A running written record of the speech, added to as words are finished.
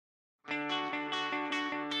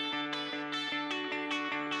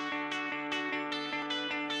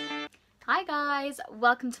Hi guys,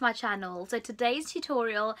 welcome to my channel. So today's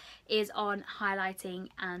tutorial is on highlighting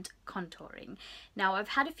and contouring. Now I've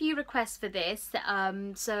had a few requests for this,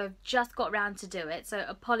 so I've just got around to do it. So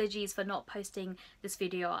apologies for not posting this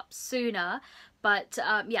video up sooner. But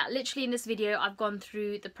yeah, literally in this video I've gone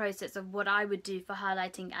through the process of what I would do for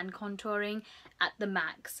highlighting and contouring at the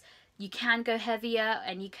max. You can go heavier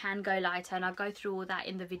and you can go lighter, and I'll go through all that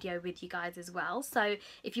in the video with you guys as well. So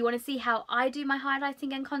if you want to see how I do my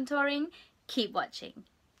highlighting and contouring, keep watching.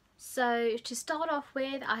 So to start off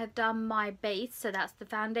with, I have done my base, so that's the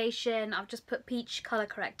foundation. I've just put peach colour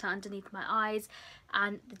corrector underneath my eyes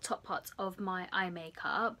and the top parts of my eye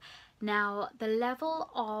makeup. Now the level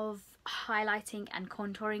of highlighting and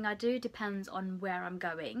contouring I do depends on where I'm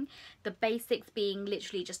going. The basics being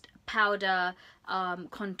literally just powder,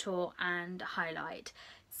 contour and highlight.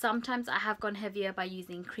 Sometimes I have gone heavier by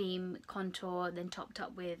using cream contour, then topped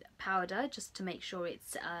up with powder just to make sure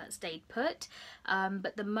it's stayed put.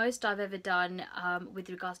 But the most I've ever done with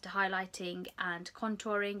regards to highlighting and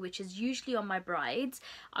contouring, which is usually on my brides,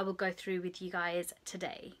 I will go through with you guys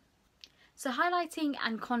today. So highlighting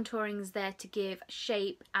and contouring is there to give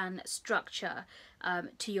shape and structure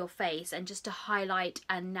to your face, and just to highlight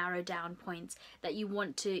and narrow down points that you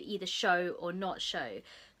want to either show or not show.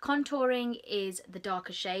 Contouring is the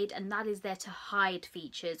darker shade, and that is there to hide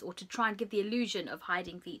features or to try and give the illusion of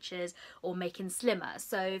hiding features or making slimmer.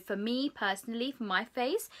 So for me personally, for my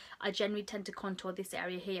face, I generally tend to contour this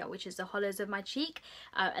area here, which is the hollows of my cheek,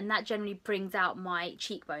 and that generally brings out my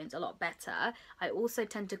cheekbones a lot better. I also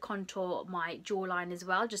tend to contour my jawline as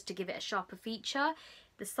well, just to give it a sharper feature.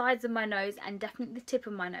 The sides of my nose and definitely the tip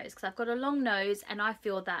of my nose, because I've got a long nose and I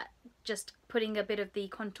feel that just putting a bit of the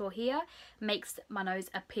contour here makes my nose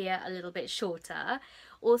appear a little bit shorter.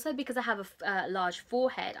 Also, because I have a large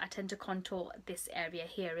forehead, I tend to contour this area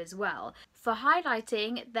here as well. For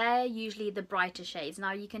highlighting, they're usually the brighter shades.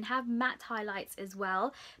 Now you can have matte highlights as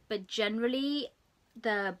well, but generally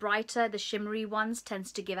the brighter, the shimmery ones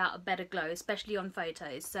tends to give out a better glow, especially on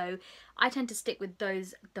photos. So I tend to stick with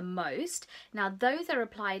those the most. Now those are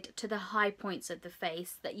applied to the high points of the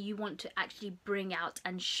face that you want to actually bring out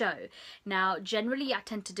and show. Now generally I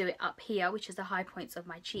tend to do it up here, which is the high points of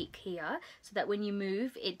my cheek here, so that when you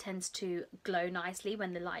move it tends to glow nicely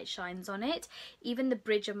when the light shines on it. Even the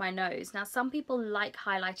bridge of my nose. Now some people like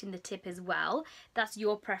highlighting the tip as well. That's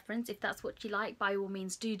your preference. If that's what you like, by all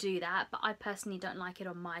means do that, but I personally don't like it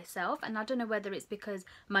on myself, and I don't know whether it's because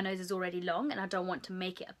my nose is already long and I don't want to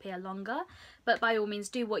make it appear longer, but by all means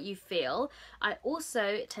do what you feel. I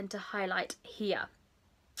also tend to highlight here,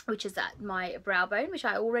 which is at my brow bone, which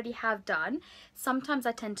I already have done. Sometimes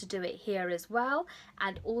I tend to do it here as well,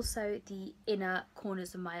 and also the inner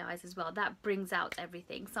corners of my eyes as well. That brings out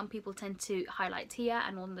everything. Some people tend to highlight here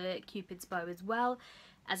and on the cupid's bow as well.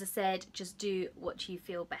 As I said, just do what you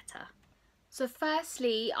feel better. So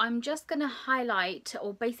firstly, I'm just going to highlight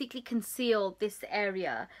or basically conceal this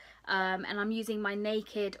area, and I'm using my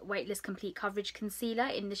Naked Weightless Complete Coverage Concealer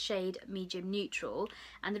in the shade Medium Neutral.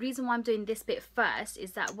 And the reason why I'm doing this bit first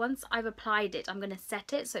is that once I've applied it, I'm going to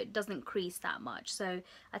set it so it doesn't crease that much. So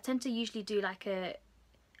I tend to usually do like a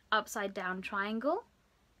upside down triangle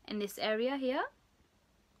in this area here.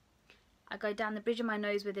 I go down the bridge of my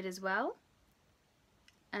nose with it as well,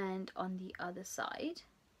 and on the other side.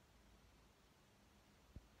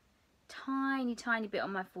 Tiny bit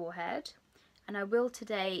on my forehead, and I will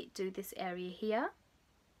today do this area here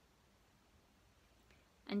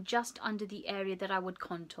and just under the area that I would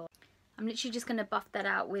contour. I'm literally just going to buff that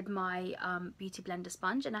out with my Beauty Blender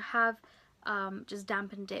sponge, and I have just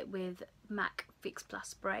dampened it with MAC Fix Plus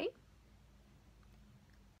spray.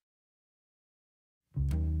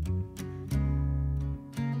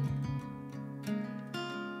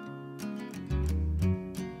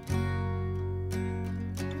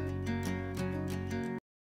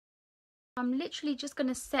 I'm literally just going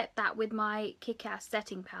to set that with my Kick-Ass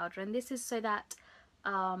setting powder, and this is so that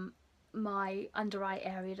my under eye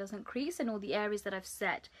area doesn't crease, and all the areas that I've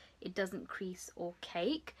set it doesn't crease or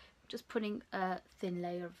cake. Just putting a thin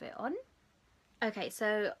layer of it on. Okay,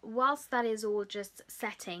 so whilst that is all just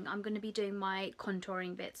setting, I'm going to be doing my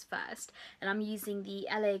contouring bits first, and I'm using the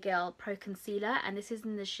LA Girl Pro Concealer, and this is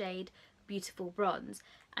in the shade Beautiful Bronze,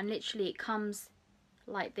 and literally it comes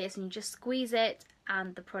like this, and you just squeeze it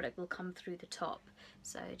and the product will come through the top.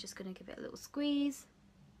 So just going to give it a little squeeze.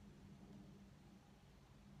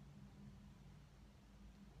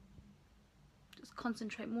 Just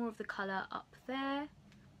concentrate more of the colour up there.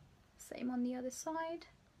 Same on the other side.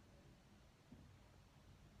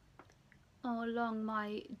 Along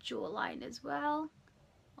my jawline as well,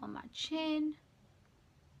 on my chin,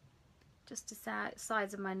 just the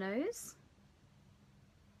sides of my nose.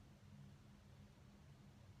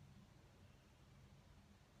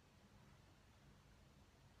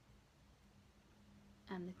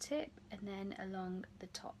 and the tip, and then along the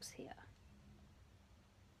tops here.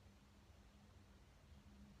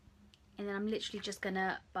 And then I'm literally just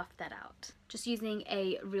gonna buff that out. Just using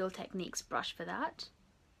a Real Techniques brush for that.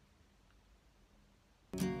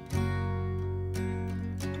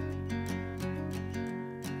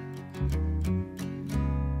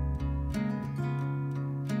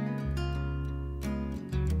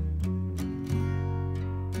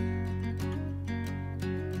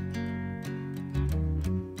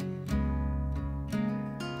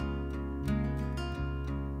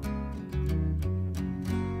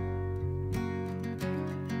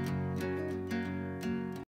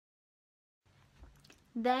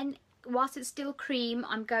 Then, whilst it's still cream,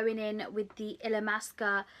 I'm going in with the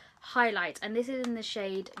Illamasqua highlight, and this is in the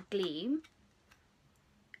shade Gleam,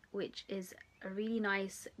 which is a really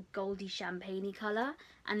nice goldy champagne-y colour.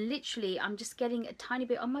 And literally I'm just getting a tiny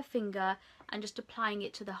bit on my finger and just applying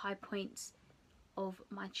it to the high points of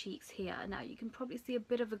my cheeks here. Now you can probably see a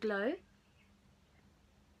bit of a glow.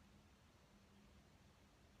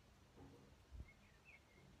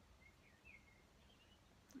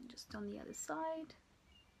 And just on the other side.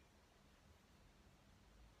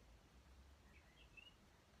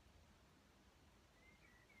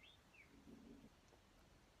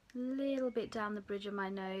 A little bit down the bridge of my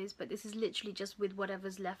nose, but this is literally just with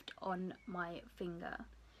whatever's left on my finger,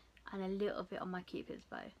 and a little bit on my cupid's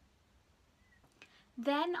bow.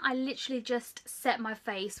 Then I literally just set my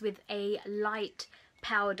face with a light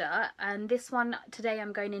powder, and this one today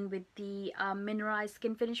I'm going in with the Mineralized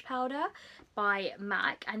Skin Finish powder by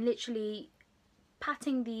MAC, and literally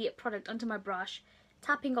patting the product onto my brush,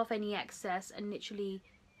 tapping off any excess, and literally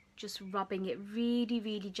just rubbing it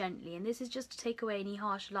really gently. And this is just to take away any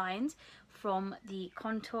harsh lines from the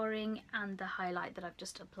contouring and the highlight that I've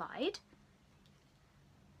just applied.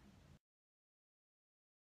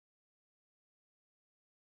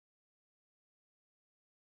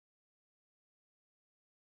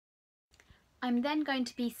 I'm then going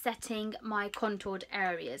to be setting my contoured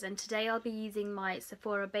areas, and today I'll be using my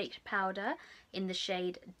Sephora Baked Powder in the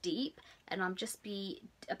shade Deep, and I'm just be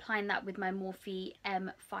applying that with my Morphe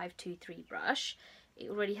M523 brush.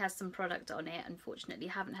 It already has some product on it. Unfortunately,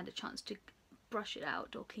 I haven't had a chance to brush it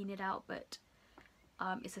out or clean it out, but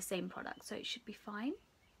it's the same product, so it should be fine.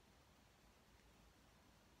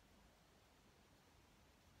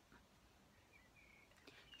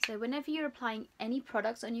 So whenever you're applying any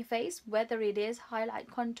products on your face, whether it is highlight,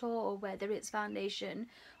 contour, or whether it's foundation,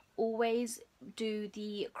 always do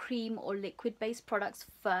the cream or liquid based products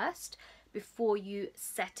first before you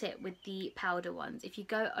set it with the powder ones. If you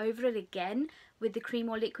go over it again with the cream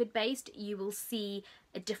or liquid based, you will see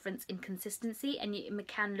a difference in consistency, and it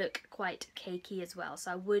can look quite cakey as well.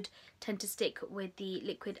 So I would tend to stick with the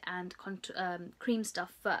liquid and cream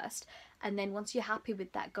stuff first, and then once you're happy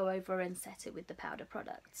with that, go over and set it with the powder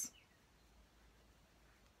products.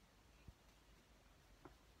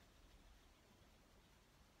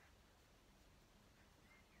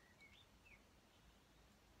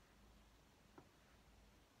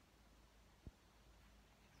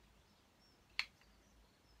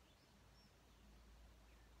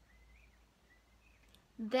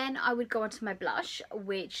 Then I would go on to my blush,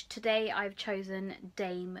 which today I've chosen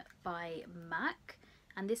Dame by MAC,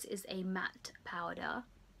 and this is a matte powder.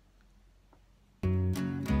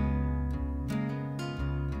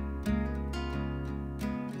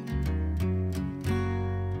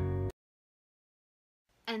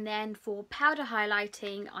 And then for powder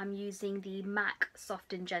highlighting, I'm using the MAC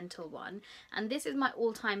Soft and Gentle one, and this is my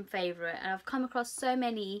all-time favourite, and I've come across so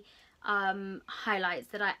many highlights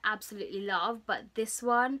that I absolutely love, but this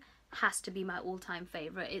one has to be my all-time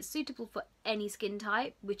favourite. It's suitable for any skin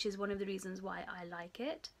type, which is one of the reasons why I like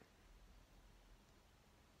it.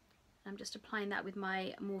 I'm just applying that with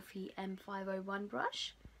my Morphe M501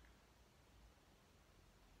 brush.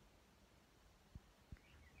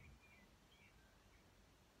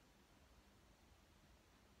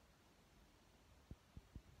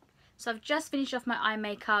 So I've just finished off my eye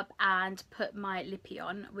makeup and put my lippy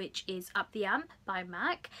on, which is Up the Amp by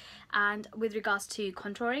MAC. And with regards to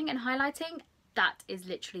contouring and highlighting, that is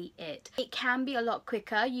literally it. It can be a lot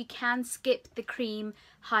quicker. You can skip the cream,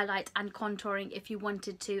 highlight and contouring if you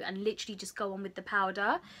wanted to, and literally just go on with the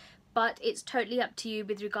powder. But it's totally up to you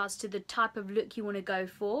with regards to the type of look you want to go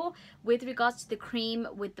for. With regards to the cream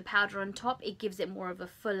with the powder on top, it gives it more of a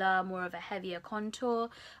fuller, more of a heavier contour.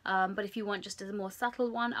 But if you want just a more subtle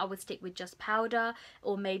one, I would stick with just powder,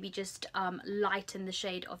 or maybe just lighten the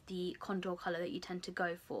shade of the contour colour that you tend to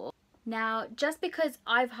go for. Now, just because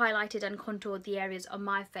I've highlighted and contoured the areas on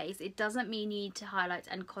my face, it doesn't mean you need to highlight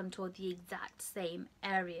and contour the exact same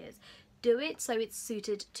areas. do it so it's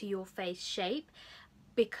suited to your face shape.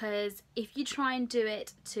 Because if you try and do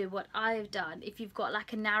it to what I've done, if you've got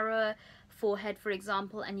like a narrower forehead, for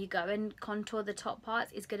example, and you go and contour the top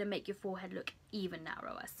parts, it's going to make your forehead look even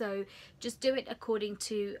narrower. So just do it according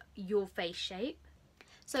to your face shape.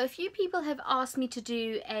 So a few people have asked me to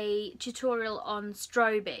do a tutorial on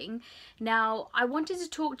strobing. Now I wanted to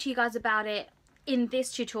talk to you guys about it in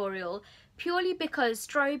this tutorial purely because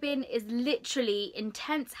strobing is literally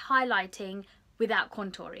intense highlighting without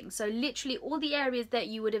contouring. So literally all the areas that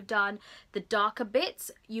you would have done the darker bits,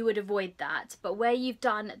 you would avoid that. But where you've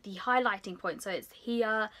done the highlighting point, so it's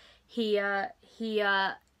here, here,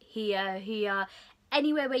 here, here, here,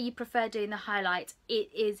 anywhere where you prefer doing the highlight, it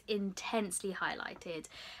is intensely highlighted.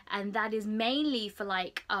 And that is mainly for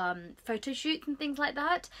like photo shoots and things like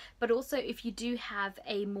that. But also if you do have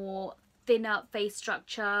a more thinner face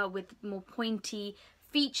structure with more pointy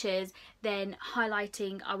features, then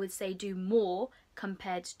highlighting, I would say, do more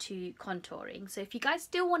compared to contouring. So if you guys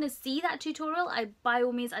still want to see that tutorial, by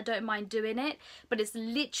all means, I don't mind doing it, but it's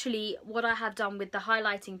literally what I have done with the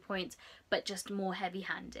highlighting points, but just more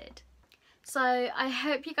heavy-handed. So I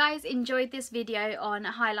hope you guys enjoyed this video on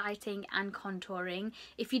highlighting and contouring.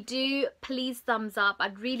 If you do, please thumbs up,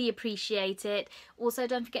 I'd really appreciate it. Also,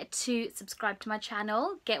 don't forget to subscribe to my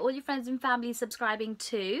channel. Get all your friends and family subscribing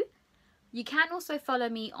too. You can also follow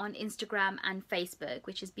me on Instagram and Facebook,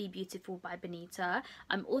 which is Be Beautiful by Binita.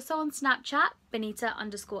 I'm also on Snapchat,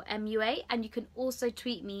 Binita_MUA, and you can also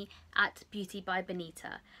tweet me at Beauty by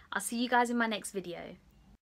Binita. I'll see you guys in my next video.